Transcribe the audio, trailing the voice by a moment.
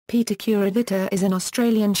Peter Kuruvita is an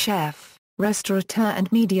Australian chef, restaurateur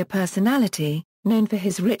and media personality, known for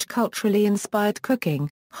his rich culturally inspired cooking,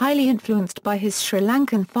 highly influenced by his Sri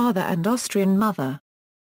Lankan father and Austrian mother.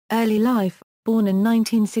 Early life: born in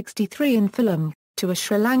 1963 in Fulham, to a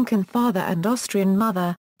Sri Lankan father and Austrian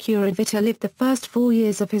mother, Kuruvita lived the first 4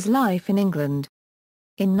 years of his life in England.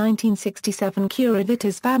 In 1967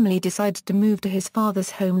 Kuruvita's family decided to move to his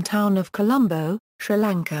father's hometown of Colombo, Sri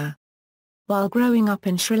Lanka. While growing up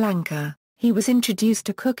in Sri Lanka, he was introduced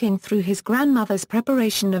to cooking through his grandmother's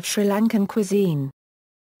preparation of Sri Lankan cuisine.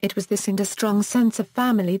 It was this and a strong sense of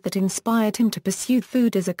family that inspired him to pursue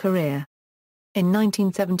food as a career. In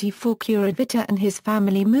 1974 Kuruvita and his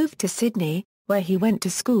family moved to Sydney, where he went to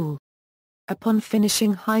school. Upon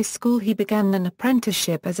finishing high school he began an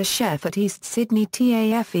apprenticeship as a chef at East Sydney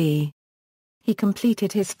TAFE. He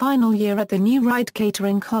completed his final year at the New Ryde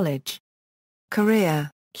Catering College.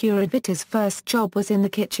 Career: Kuruvita's first job was in the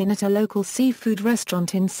kitchen at a local seafood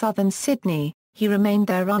restaurant in southern Sydney. He remained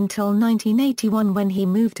there until 1981 when he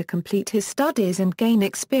moved to complete his studies and gain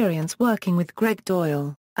experience working with Greg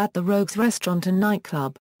Doyle, at the Rogues Restaurant and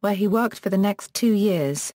Nightclub, where he worked for the next 2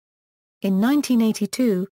 years. In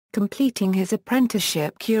 1982, completing his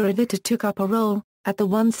apprenticeship, Kuruvita took up a role, at the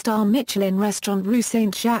one-star Michelin restaurant Rue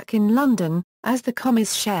Saint-Jacques in London, as the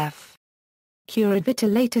commis chef. Kuruvita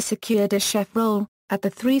later secured a chef role, at the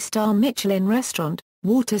 3-star Michelin restaurant,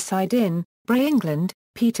 Waterside Inn, Bray, England.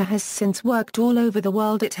 Peter has since worked all over the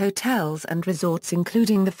world at hotels and resorts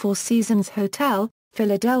including the Four Seasons Hotel,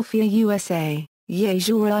 Philadelphia, USA,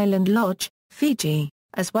 Yajur Island Lodge, Fiji,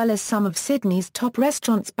 as well as some of Sydney's top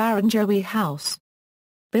restaurants Barrenjoey House,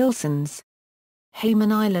 Bilson's,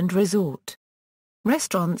 Hayman Island Resort.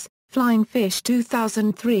 Restaurants: Flying Fish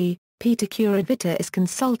 2003, Peter Kuruvita is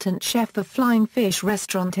consultant chef of Flying Fish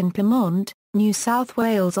Restaurant in Pyrmont, New South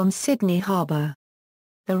Wales on Sydney Harbour.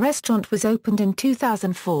 The restaurant was opened in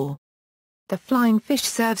 2004. The Flying Fish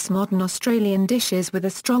serves modern Australian dishes with a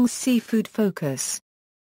strong seafood focus.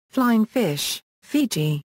 Flying Fish,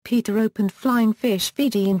 Fiji: Peter opened Flying Fish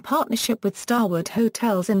Fiji in partnership with Starwood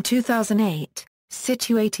Hotels in 2008,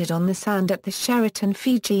 situated on the sand at the Sheraton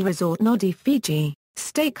Fiji Resort Nodi Fiji,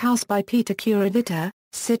 Steakhouse by Peter Kuruvita,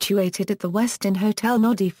 situated at the Westin Hotel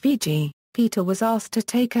Nodi Fiji. Peter was asked to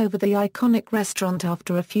take over the iconic restaurant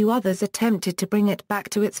after a few others attempted to bring it back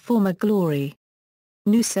to its former glory.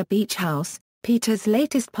 Noosa Beach House, Peter's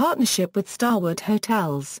latest partnership with Starwood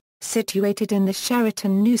Hotels, situated in the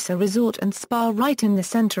Sheraton Noosa Resort and Spa right in the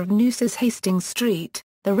centre of Noosa's Hastings Street.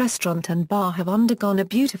 The restaurant and bar have undergone a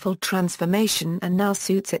beautiful transformation and now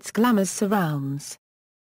suits its glamorous surrounds.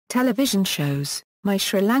 Television shows: My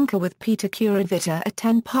Sri Lanka with Peter Kuruvita, a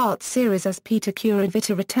 10-part series as Peter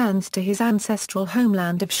Kuruvita returns to his ancestral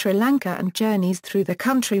homeland of Sri Lanka and journeys through the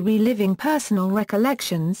country reliving personal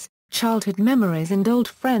recollections, childhood memories and old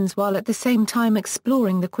friends while at the same time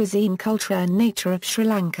exploring the cuisine, culture and nature of Sri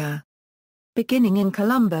Lanka. Beginning in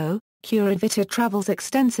Colombo, Kuruvita travels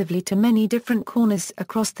extensively to many different corners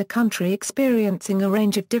across the country, experiencing a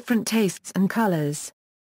range of different tastes and colors.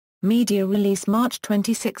 Media release March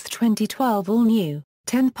 26, 2012. All new,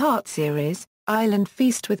 10-part series, Island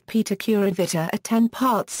Feast with Peter Kuruvita, a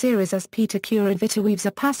 10-part series as Peter Kuruvita weaves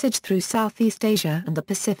a passage through Southeast Asia and the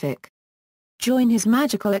Pacific. Join his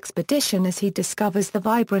magical expedition as he discovers the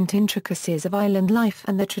vibrant intricacies of island life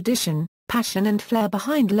and the tradition, passion and flair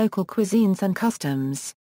behind local cuisines and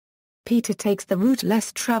customs. Peter takes the route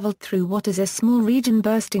less traveled through what is a small region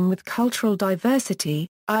bursting with cultural diversity,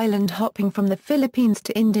 island hopping from the Philippines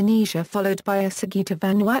to Indonesia followed by a segue to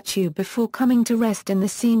Vanuatu before coming to rest in the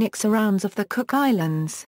scenic surrounds of the Cook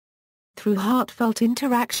Islands. Through heartfelt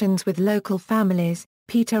interactions with local families,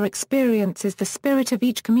 Peter experiences the spirit of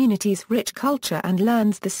each community's rich culture and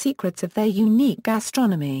learns the secrets of their unique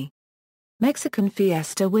gastronomy. Mexican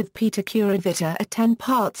Fiesta with Peter Kuruvita, a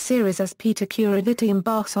 10-part series as Peter Kuruvita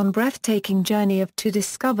embarks on breathtaking journey to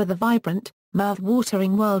discover the vibrant,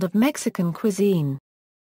 mouth-watering world of Mexican cuisine.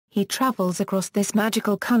 He travels across this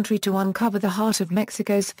magical country to uncover the heart of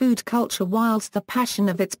Mexico's food culture whilst the passion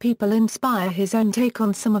of its people inspire his own take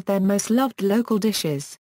on some of their most loved local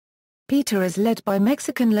dishes. Peter is led by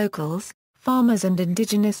Mexican locals, farmers and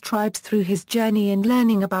indigenous tribes through his journey in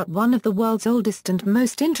learning about one of the world's oldest and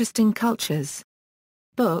most interesting cultures.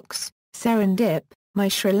 Books: Serendip, My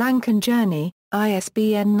Sri Lankan Journey,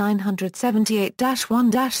 ISBN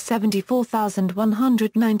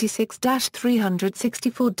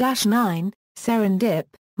 978-1-74196-364-9, Serendip,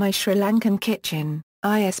 My Sri Lankan Kitchen,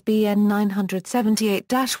 ISBN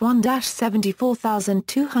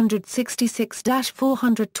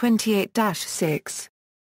 978-1-74266-428-6.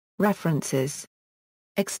 References.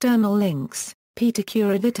 External links Peter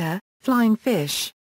Kuruvita, Flying Fish,